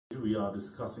we are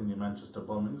discussing the Manchester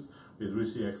bombings with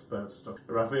RUSI experts Dr.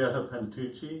 Raffaello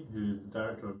Pantucci, who is the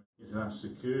Director of International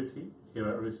Security here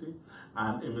at RUSI,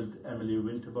 and Emily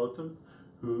Winterbotham,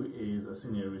 who is a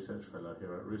Senior Research Fellow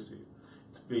here at RUSI.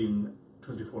 It's been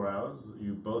 24 hours.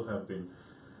 You both have been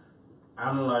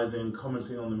analysing,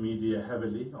 commenting on the media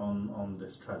heavily on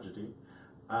this tragedy.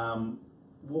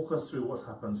 Walk us through what's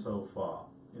happened so far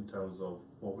in terms of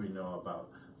what we know about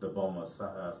the bomber,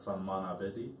 Salman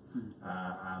Abedi,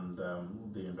 and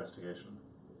the investigation.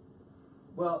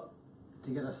 Well,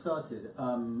 to get us started,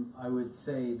 I would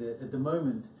say that at the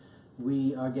moment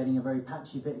we are getting a very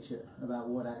patchy picture about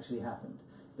what actually happened.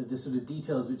 That the sort of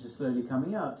details which are slowly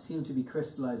coming out seem to be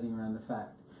crystallizing around the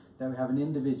fact that we have an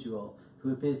individual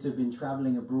who appears to have been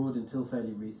traveling abroad until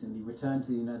fairly recently, returned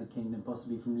to the United Kingdom,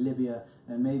 possibly from Libya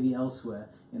and maybe elsewhere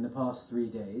in the past 3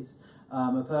 days.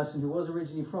 A person who was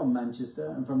originally from Manchester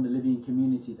and from the Libyan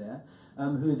community there,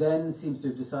 who then seems to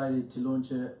have decided to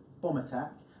launch a bomb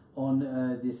attack on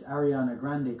this Ariana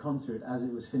Grande concert as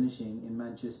it was finishing in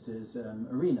Manchester's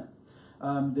arena.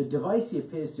 The device he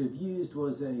appears to have used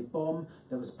was a bomb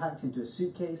that was packed into a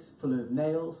suitcase full of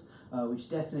nails, which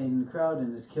detonated in the crowd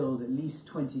and has killed at least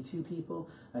 22 people.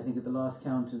 I think at the last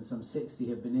count, and some 60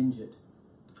 have been injured.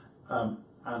 And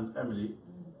Emily,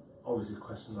 obviously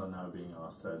questions are now being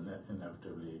asked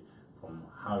inevitably, from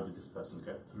how did this person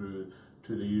get through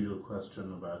to the usual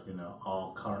question about,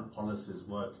 are current policies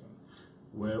working?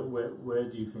 Where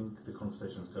do you think the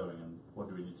conversation is going, and what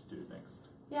do we need to do next?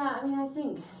 Yeah, I mean, I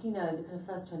think, the kind of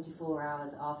first 24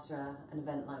 hours after an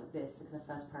event like this, the kind of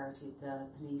first priority of the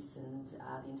police and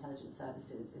the intelligence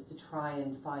services is to try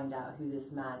and find out who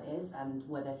this man is and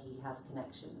whether he has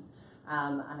connections.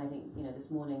 And I think, this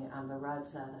morning Amber Rudd,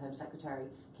 the Home Secretary,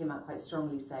 came out quite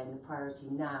strongly saying the priority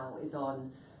now is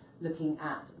on looking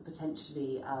at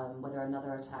potentially whether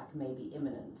another attack may be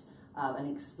imminent, and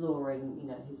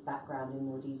exploring, his background in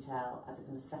more detail as a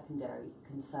kind of secondary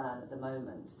concern at the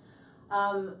moment.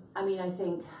 I mean, I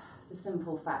think the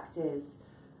simple fact is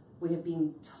we have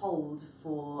been told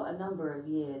for a number of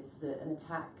years that an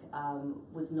attack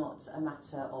was not a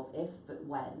matter of if, but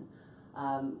when.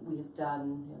 We have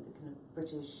done, the kind of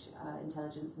British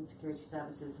intelligence and security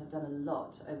services have done a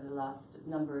lot over the last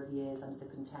number of years under the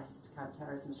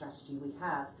counter-terrorism strategy we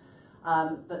have.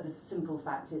 But the simple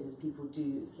fact is people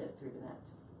do slip through the net.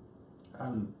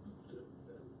 And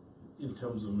in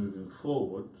terms of moving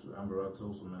forward, Amber Rudd's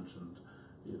also mentioned,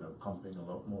 pumping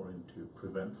a lot more into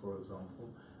prevent, for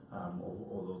example,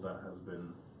 although that has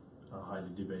been a highly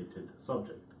debated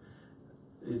subject.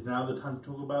 Is now the time to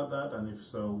talk about that, and if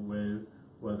so,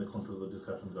 where the contours of the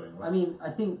discussion going? Right? I mean, I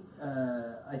think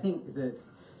that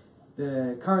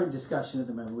the current discussion at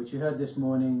the moment, which you heard this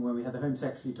morning when we had the Home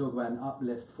Secretary talk about an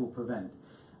uplift for prevent,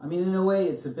 I mean, in a way,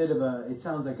 it's a bit of it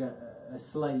sounds like a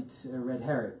slight red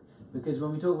herring, because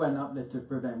when we talk about an uplift of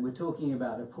prevent, we're talking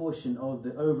about a portion of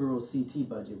the overall CT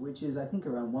budget, which is, I think,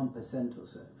 around 1% or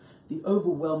so. The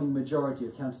overwhelming majority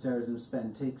of counterterrorism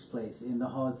spend takes place in the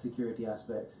hard security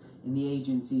aspects, in the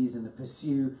agencies and the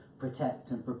pursue, protect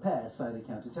and prepare side of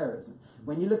counterterrorism.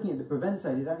 When you're looking at the prevent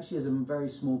side, it actually is a very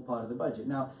small part of the budget.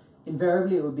 Now,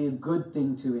 invariably, it would be a good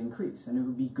thing to increase, and it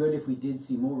would be good if we did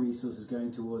see more resources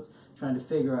going towards trying to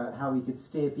figure out how we could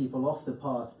steer people off the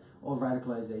path of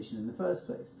radicalization in the first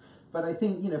place. But I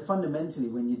think, fundamentally,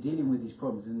 when you're dealing with these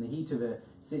problems in the heat of a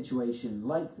situation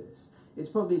like this, it's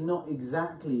probably not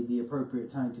exactly the appropriate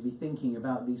time to be thinking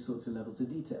about these sorts of levels of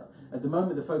detail. At the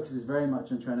moment, the focus is very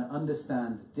much on trying to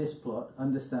understand this plot,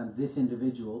 understand this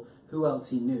individual, who else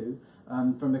he knew.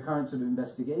 From the current sort of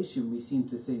investigation, we seem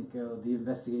to think, the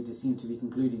investigators seem to be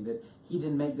concluding that he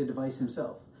didn't make the device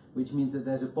himself, which means that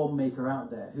there's a bomb maker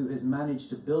out there who has managed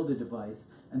to build a device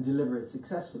and deliver it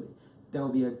successfully. There will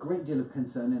be a great deal of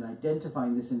concern in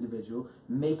identifying this individual,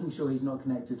 making sure he's not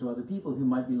connected to other people who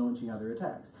might be launching other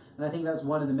attacks. And I think that's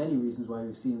one of the many reasons why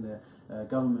we've seen the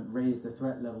government raise the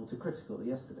threat level to critical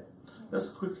yesterday. Let's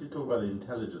quickly talk about the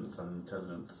intelligence and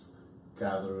intelligence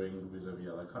gathering vis-a-vis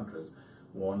other countries.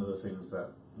 One of the things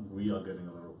that we are getting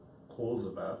a lot of calls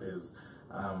about is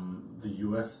the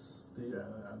US,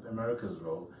 America's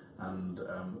role, and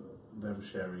them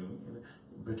sharing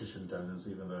British intelligence,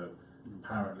 even though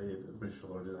apparently the British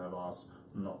authorities have asked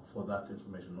not for that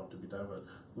information not to be diverted.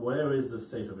 Where is the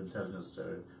state of intelligence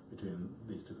sharing between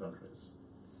these two countries?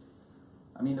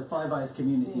 I mean, the Five Eyes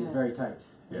community is very tight.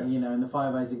 Yes. And the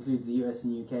Five Eyes includes the US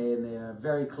and UK, and they are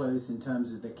very close in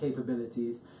terms of their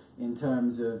capabilities, in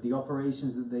terms of the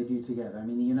operations that they do together. I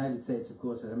mean, the United States, of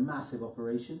course, has a massive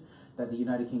operation that the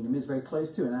United Kingdom is very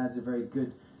close to and adds a very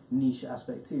good niche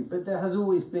aspect too. But there has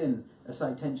always been a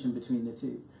slight tension between the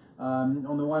two.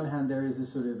 On the one hand, there is a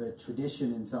sort of a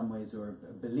tradition in some ways, or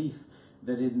a belief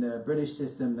that in the British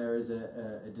system there is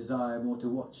a desire more to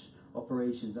watch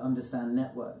operations, understand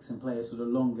networks, and play a sort of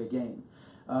longer game.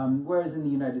 Whereas in the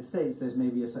United States, there's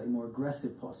maybe a slightly more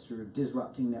aggressive posture of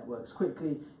disrupting networks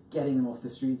quickly, getting them off the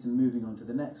streets and moving on to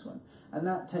the next one. And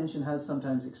that tension has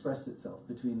sometimes expressed itself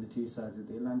between the two sides of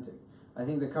the Atlantic. I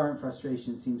think the current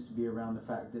frustration seems to be around the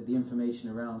fact that the information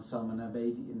around Salman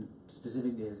Abedi, and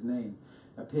specifically his name,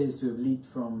 appears to have leaked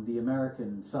from the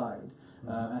American side,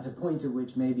 at a point at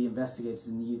which maybe investigators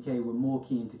in the UK were more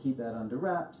keen to keep that under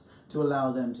wraps to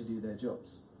allow them to do their jobs.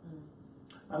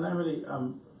 And Emily,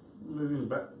 moving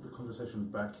back the conversation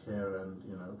back here, and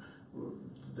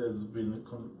there's been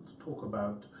talk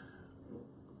about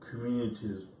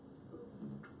communities.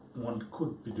 One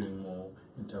could be doing more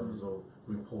in terms of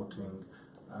reporting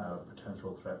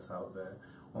potential threats out there.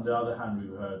 On the other hand,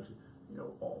 we've heard,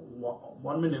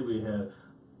 one minute we hear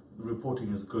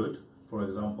reporting is good. For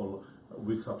example,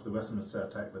 weeks after the Westminster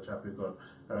attack, the chap who got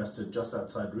arrested just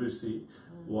outside RUSI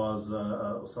was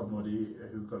somebody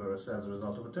who got arrested as a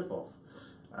result of a tip-off.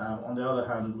 On the other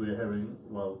hand, we're hearing,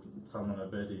 Salman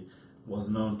Abedi was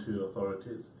known to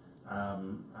authorities,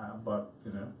 but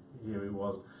here he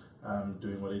was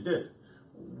doing what he did.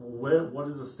 What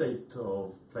is the state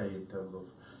of play in terms of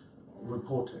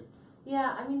reporting?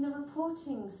 Yeah, I mean, the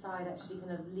reporting side actually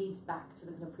kind of leads back to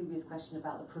the kind of previous question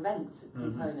about the prevent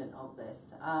component of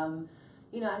this. And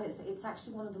it's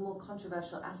actually one of the more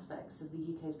controversial aspects of the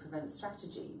UK's prevent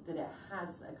strategy, that it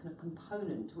has a kind of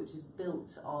component which is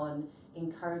built on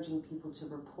encouraging people to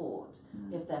report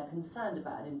if they're concerned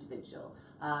about an individual.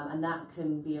 And that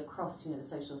can be across, the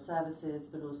social services,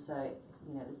 but also,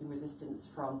 there's been resistance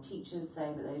from teachers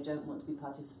saying that they don't want to be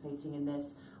participating in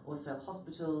this, also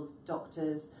hospitals,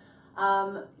 doctors,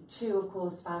 to, of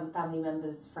course, family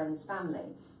members, friends,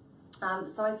 family.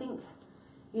 So I think,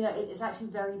 it's actually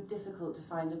very difficult to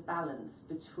find a balance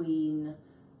between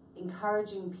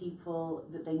encouraging people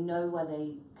that they know where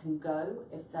they can go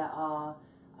if there are,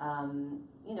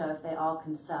 if they are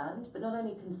concerned, but not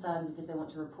only concerned because they want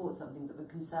to report something, but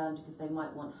concerned because they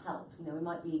might want help. We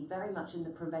might be very much in the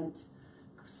prevent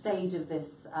stage of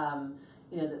this,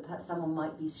 that someone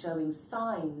might be showing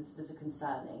signs that are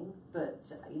concerning, but,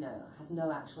 has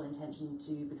no actual intention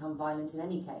to become violent in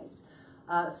any case.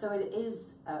 So it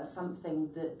is something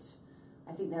that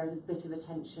I think there is a bit of a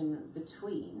tension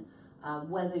between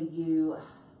whether you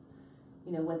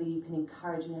can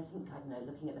encourage. I think,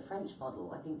 looking at the French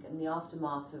model, I think in the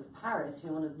aftermath of Paris,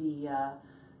 one of the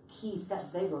key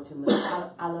steps they brought in was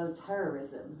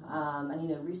allo-terrorism.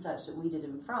 And research that we did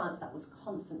in France, that was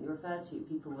constantly referred to.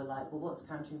 People were like, well, what's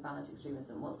countering violent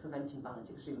extremism? What's preventing violent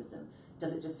extremism?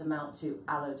 Does it just amount to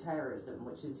allo-terrorism,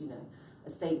 which is, a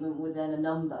statement within a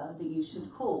number that you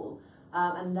should call?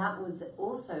 And that was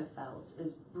also felt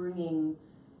as bringing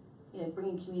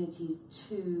communities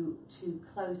too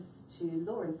close to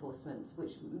law enforcement,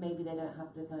 which maybe they don't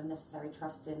have the kind of necessary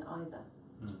trust in either.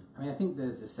 I mean, I think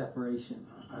there's a separation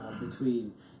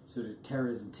between sort of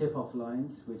terrorism tip-off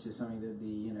lines, which is something that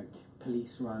the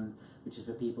police run, which is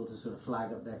for people to sort of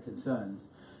flag up their concerns,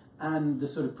 and the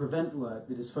sort of prevent work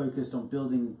that is focused on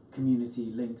building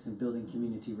community links and building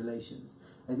community relations.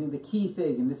 I think the key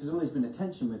thing, and this has always been a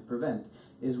tension with prevent,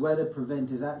 is whether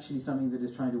prevent is actually something that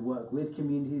is trying to work with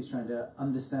communities, trying to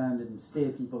understand and steer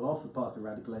people off the path of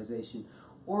radicalisation,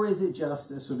 or is it just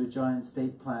a sort of giant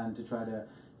state plan to try to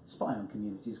spy on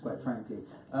communities, quite frankly.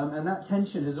 And that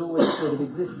tension has always sort of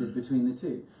existed between the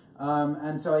two.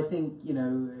 And so I think,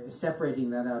 separating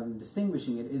that out and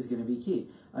distinguishing it is going to be key.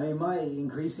 I mean, my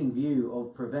increasing view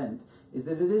of prevent is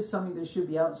that it is something that should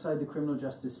be outside the criminal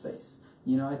justice space.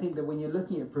 I think that when you're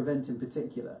looking at prevent in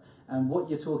particular, and what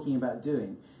you're talking about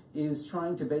doing is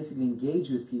trying to basically engage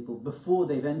with people before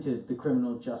they've entered the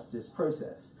criminal justice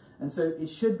process. And so it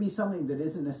should be something that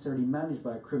isn't necessarily managed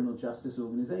by a criminal justice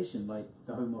organisation like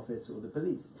the Home Office or the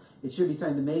police. It should be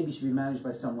something that maybe should be managed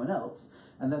by someone else,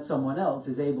 and that someone else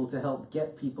is able to help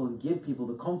get people and give people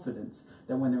the confidence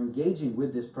that when they're engaging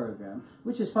with this program,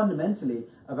 which is fundamentally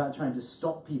about trying to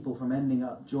stop people from ending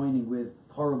up joining with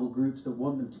horrible groups that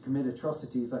want them to commit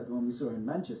atrocities like the one we saw in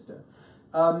Manchester,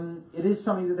 it is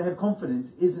something that they have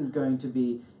confidence isn't going to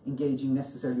be engaging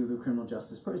necessarily with the criminal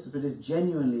justice process, but is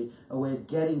genuinely a way of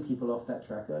getting people off that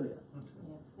track earlier.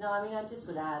 Yeah. No, I mean, I just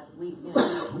would add, we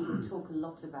talk a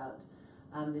lot about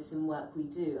this in work we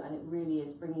do, and it really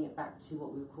is bringing it back to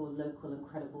what we would call local and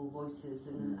credible voices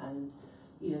and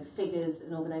figures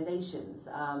and organisations,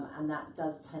 and that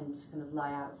does tend to kind of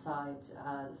lie outside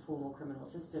the formal criminal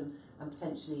system, and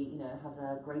potentially has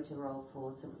a greater role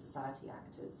for civil society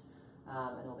actors.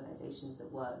 and organisations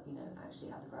that work,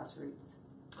 actually at the grassroots.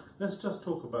 Let's just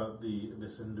talk about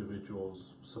this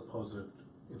individual's supposed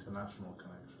international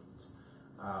connections.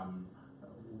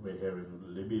 We're hearing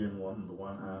Libyan on the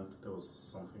one hand. There was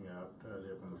something out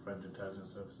earlier from the French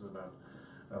intelligence services about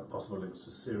possible links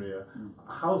to Syria.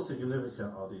 How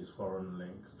significant are these foreign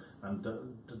links, and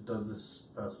does this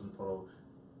person follow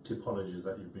typologies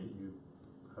that you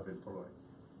have been following?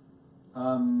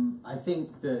 I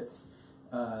think that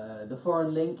the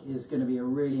foreign link is going to be a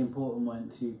really important one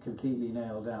to completely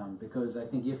nail down, because I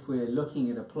think if we're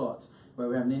looking at a plot where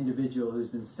we have an individual who's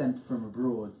been sent from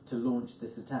abroad to launch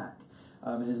this attack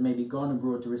and has maybe gone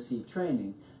abroad to receive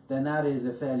training, then that is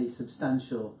a fairly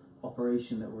substantial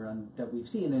operation that we've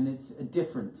seen, and it's a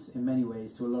difference in many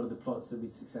ways to a lot of the plots that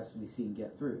we'd successfully seen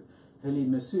get through.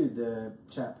 Khalid Massoud, the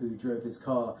chap who drove his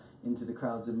car into the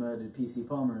crowds and murdered PC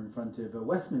Palmer in front of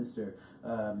Westminster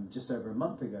just over a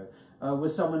month ago,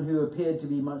 was someone who appeared to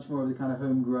be much more of the kind of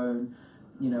homegrown,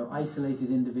 isolated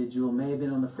individual, may have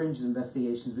been on the fringes of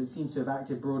investigations, but seems to have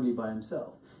acted broadly by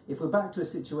himself. If we're back to a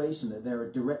situation that there are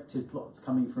directed plots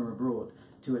coming from abroad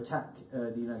to attack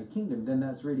the United Kingdom, then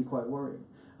that's really quite worrying.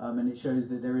 And it shows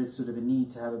that there is sort of a need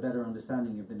to have a better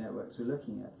understanding of the networks we're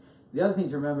looking at. The other thing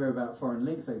to remember about foreign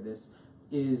links like this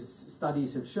is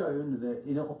studies have shown that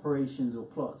in operations or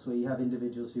plots where you have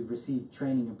individuals who've received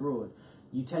training abroad,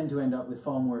 you tend to end up with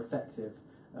far more effective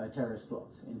terrorist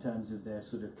plots in terms of their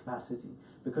sort of capacity.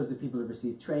 Because the people have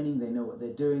received training, they know what they're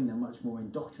doing, they're much more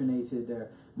indoctrinated, they're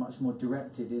much more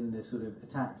directed in the sort of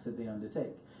attacks that they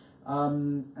undertake.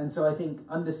 And so I think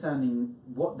understanding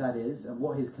what that is and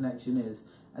what his connection is,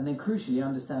 and then crucially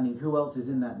understanding who else is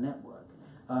in that network,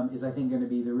 is I think going to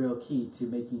be the real key to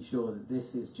making sure that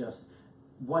this is just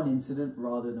one incident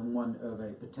rather than one of a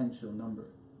potential number.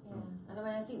 Yeah, and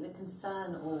I think the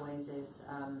concern always is,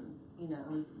 we,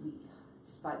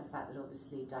 despite the fact that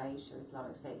obviously Daesh or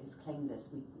Islamic State has claimed this,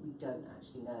 we don't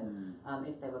actually know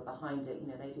if they were behind it.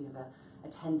 They do have a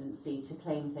tendency to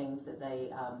claim things that they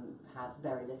have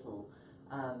very little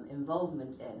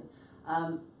involvement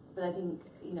in. But I think,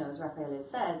 as Raffaello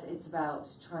says, it's about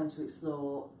trying to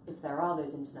explore if there are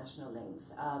those international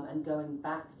links, and going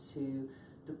back to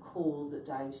the call that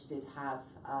Daesh did have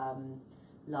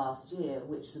last year,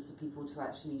 which was for people to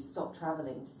actually stop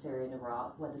travelling to Syria and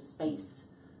Iraq, where the space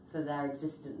for their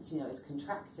existence, is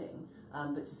contracting,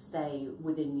 but to stay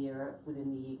within Europe,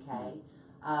 within the UK,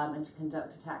 and to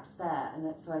conduct attacks there.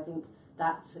 And so I think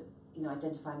that,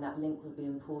 identifying that link would be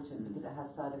important because it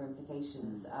has further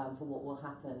implications for what will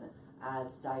happen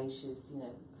as Daesh is,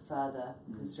 further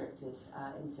constricted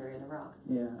in Syria and Iraq.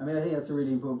 Yeah, I think that's a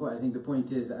really important point. I think the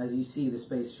point is that as you see the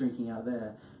space shrinking out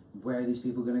there, where are these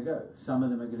people going to go? Some of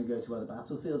them are going to go to other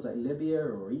battlefields like Libya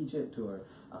or Egypt or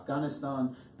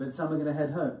Afghanistan, but some are going to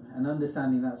head home, and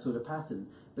understanding that sort of pattern.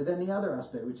 But then the other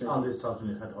aspect, which are they starting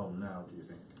to head home now, do you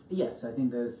think? Yes, I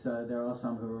think there are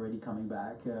some who are already coming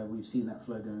back. We've seen that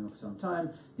flow going on for some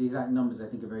time. The exact numbers, I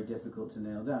think, are very difficult to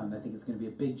nail down. I think it's going to be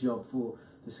a big job for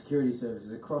the security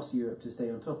services across Europe to stay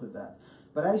on top of that.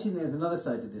 But actually, there's another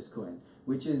side to this coin,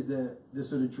 which is the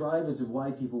sort of drivers of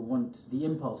why people want, the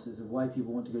impulses of why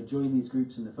people want to go join these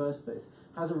groups in the first place,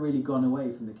 hasn't really gone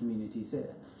away from the communities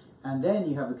here. And then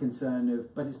you have a concern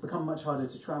of, but it's become much harder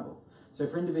to travel. So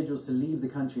for individuals to leave the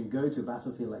country and go to a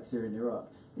battlefield like Syria and Iraq,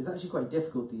 it's actually quite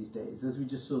difficult these days. As we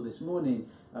just saw this morning,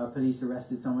 police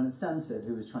arrested someone at Stansted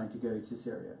who was trying to go to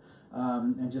Syria.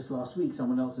 And just last week,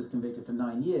 someone else was convicted for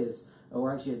 9 years,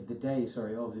 or actually the day,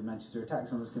 of the Manchester attack,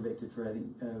 someone was convicted for, I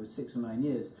think, 6 or 9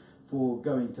 years for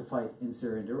going to fight in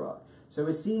Syria and Iraq. So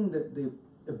we're seeing that the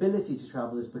ability to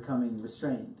travel is becoming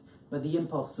restrained, but the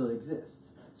impulse still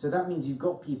exists. So that means you've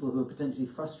got people who are potentially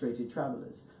frustrated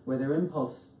travellers, where their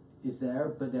impulse is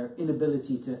there, but their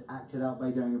inability to act it out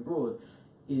by going abroad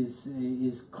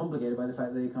is complicated by the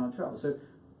fact that they can't travel. So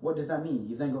what does that mean?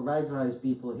 You've then got radicalized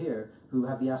people here who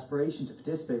have the aspiration to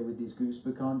participate with these groups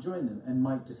but can't join them, and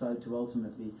might decide to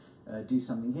ultimately do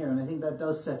something here. And I think that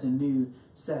does set a new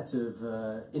set of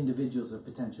individuals of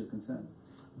potential concern.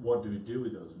 What do we do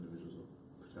with those individuals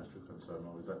of potential concern,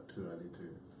 or is that too early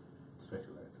to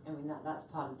speculate? That's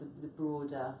part of the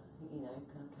broader, kind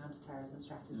of counter-terrorism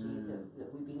strategy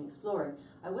that we've been exploring.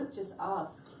 I would just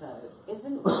ask, though,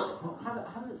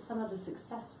 haven't some of the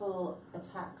successful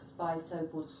attacks by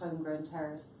so-called homegrown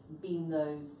terrorists been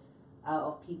those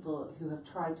of people who have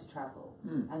tried to travel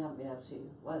and haven't been able to?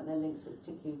 Weren't there links,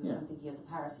 particularly I'm thinking of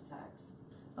the Paris attacks?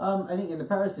 I think in the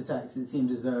Paris attacks, it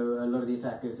seemed as though a lot of the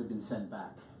attackers had been sent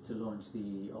back to launch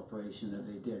the operation that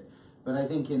they did. But I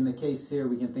think in the case here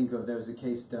we can think of, there was a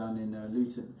case down in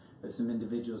Luton of some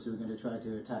individuals who were going to try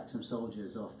to attack some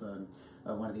soldiers off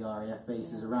one of the RAF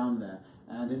bases around there.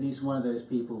 And at least one of those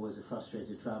people was a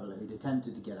frustrated traveller who'd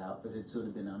attempted to get out but had sort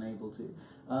of been unable to.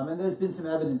 And there's been some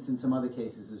evidence in some other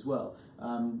cases as well.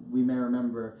 We may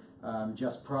remember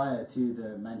just prior to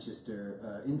the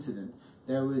Manchester incident,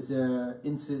 there was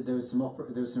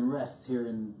some arrests here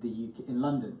in the UK, in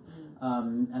London,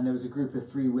 and there was a group of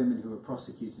 3 women who were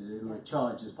prosecuted, who were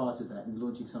charged as part of that in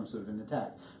launching some sort of an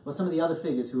attack. Well, some of the other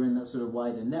figures who were in that sort of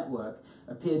wider network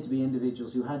appeared to be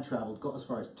individuals who had travelled, got as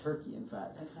far as Turkey, in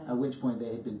fact, at which point they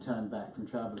had been turned back from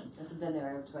travelling. And so then they were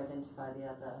able to identify the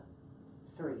other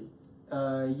 3.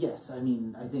 Yes, I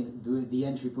mean, I think the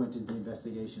entry point into the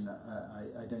investigation,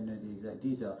 I don't know the exact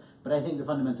detail, but I think the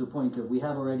fundamental point of we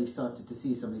have already started to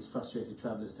see some of these frustrated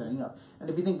travellers turning up. And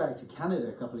if you think back to Canada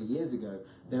a couple of years ago,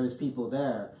 there was people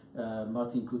there,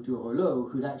 Martin Couture-Rollo,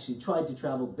 who'd actually tried to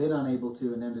travel, been unable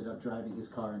to, and ended up driving his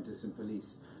car into some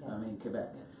police in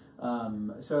Quebec.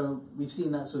 So we've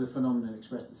seen that sort of phenomenon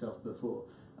express itself before.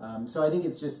 So I think I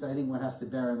think one has to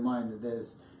bear in mind that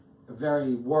there's a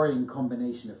very worrying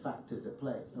combination of factors at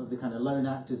play, of the kind of lone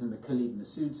actors in the Khalid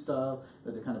Massoud style,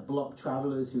 of the kind of block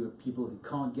travellers who are people who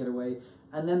can't get away,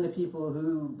 and then the people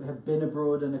who have been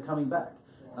abroad and are coming back,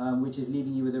 which is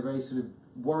leaving you with a very sort of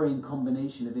worrying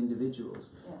combination of individuals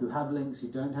who have links, who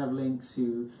don't have links,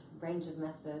 who... Range of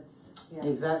methods.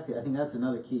 Exactly, I think that's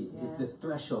another key, is the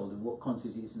threshold of what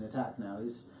constitutes an attack now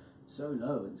is so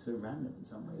low and so random in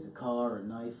some ways. A car, a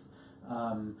knife...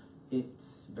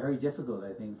 it's very difficult,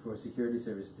 I think, for a security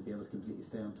service to be able to completely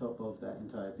stay on top of that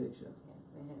entire picture. Yeah,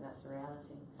 I think that's a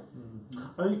reality.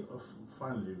 I think,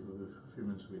 finally, with the few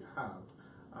minutes we have,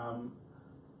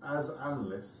 as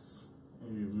analysts,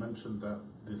 you mentioned that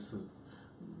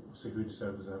security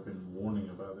services have been warning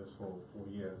about this for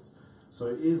years. So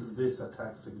is this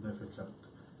attack significant,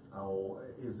 or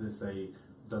does this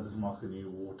mark a new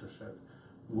watershed?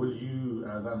 Will you,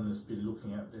 as analysts, be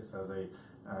looking at this as a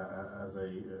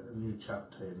new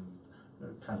chapter in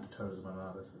counter-terrorism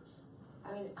analysis?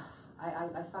 I mean,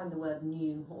 I find the word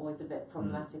new always a bit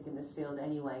problematic in this field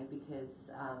anyway,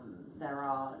 because there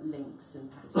are links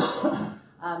and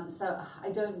patterns. So I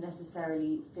don't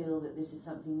necessarily feel that this is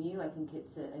something new. I think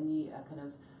it's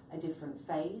a different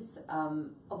phase.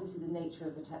 Obviously the nature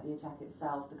of the attack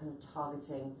itself, the kind of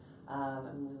targeting,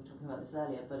 I mean, we were talking about this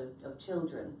earlier, but of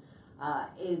children,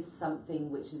 is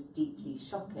something which is deeply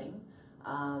shocking.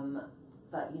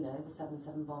 But you know, the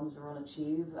 7/7 bombs were on a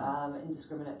tube,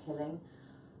 indiscriminate killing.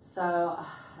 So,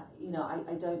 you know,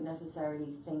 I don't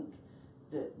necessarily think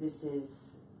that this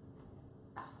is,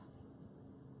 I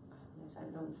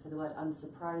don't want to say the word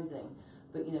unsurprising,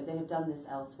 but you know, they have done this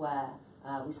elsewhere.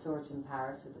 We saw it in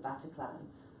Paris with the Bataclan.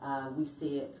 We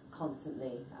see it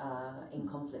constantly in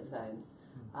conflict zones.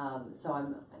 So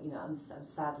I'm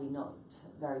sadly not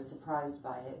very surprised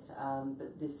by it.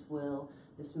 But this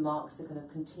marks the kind of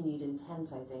continued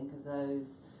intent, I think, of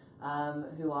those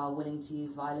who are willing to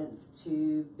use violence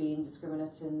to be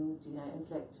indiscriminate and, you know,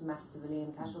 inflict mass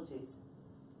civilian casualties.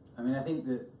 I mean, I think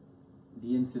that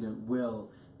the incident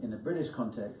will, in the British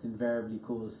context, invariably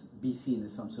be seen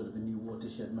as some sort of a new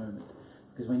watershed moment.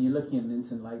 Because when you're looking at an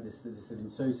incident like this that has been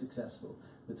so successful,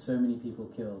 with so many people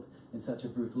killed in such a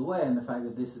brutal way, and the fact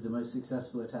that this is the most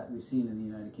successful attack we've seen in the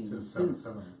United Kingdom since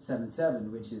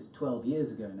 7/7, which is 12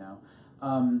 years ago now,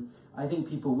 I think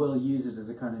people will use it as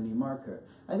a kind of new marker.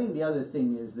 I think the other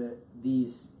thing is that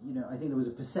I think there was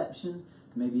a perception,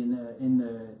 maybe in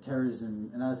the terrorism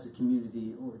analysis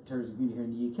community or terrorism community here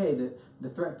in the UK, that the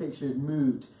threat picture had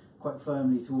moved quite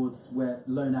firmly towards where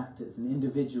lone actors and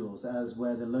individuals as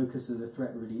where the locus of the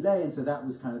threat really lay, and so that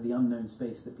was kind of the unknown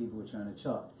space that people were trying to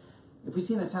chart. If we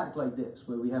see an attack like this,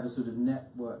 where we have a sort of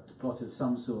networked plot of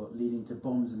some sort leading to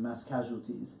bombs and mass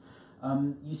casualties,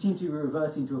 you seem to be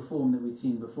reverting to a form that we'd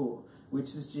seen before, which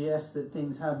suggests that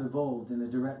things have evolved in a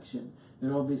direction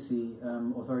that obviously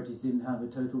authorities didn't have a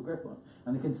total grip on.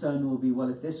 And the concern will be, well,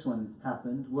 if this one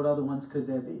happened, what other ones could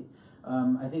there be?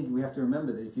 I think we have to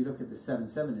remember that if you look at the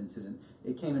 7/7 incident,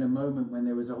 it came in a moment when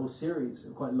there was a whole series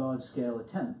of quite large-scale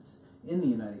attempts in the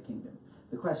United Kingdom.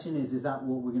 The question is that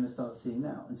what we're going to start seeing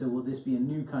now? And so will this be a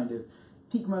new kind of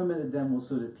peak moment that then will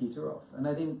sort of peter off? And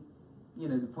I think, you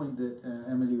know, the point that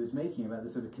Emily was making about the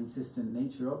sort of consistent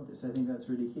nature of this, I think that's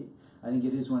really key. I think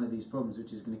it is one of these problems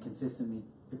which is going to consistently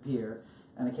appear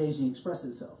and occasionally express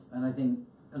itself. And I think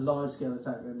a large-scale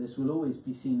attack like this will always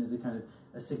be seen as a kind of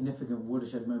a significant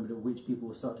watershed moment at which people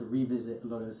will start to revisit a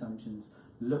lot of assumptions,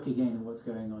 look again at what's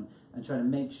going on, and try to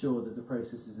make sure that the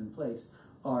processes in place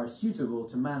are suitable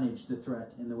to manage the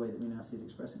threat in the way that we now see it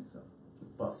expressing itself.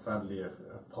 But sadly, a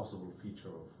possible feature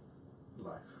of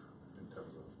life in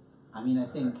terms of I mean, I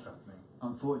think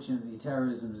unfortunately,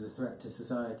 terrorism as a threat to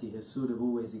society has sort of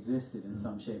always existed in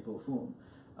some shape or form.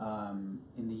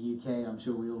 In the UK, I'm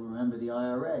sure we all remember the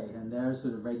IRA and their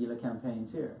sort of regular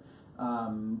campaigns here.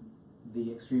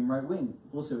 The extreme right wing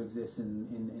also exists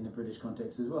in a British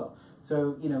context as well.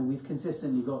 So, you know, we've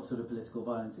consistently got sort of political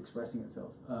violence expressing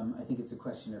itself. I think it's a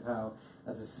question of how,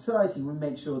 as a society, we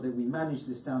make sure that we manage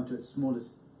this down to its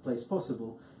smallest place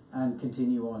possible and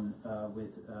continue on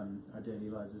with our daily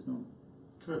lives as normal.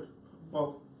 Good.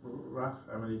 Well, Raf,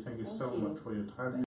 Emily, thank you so much for your time.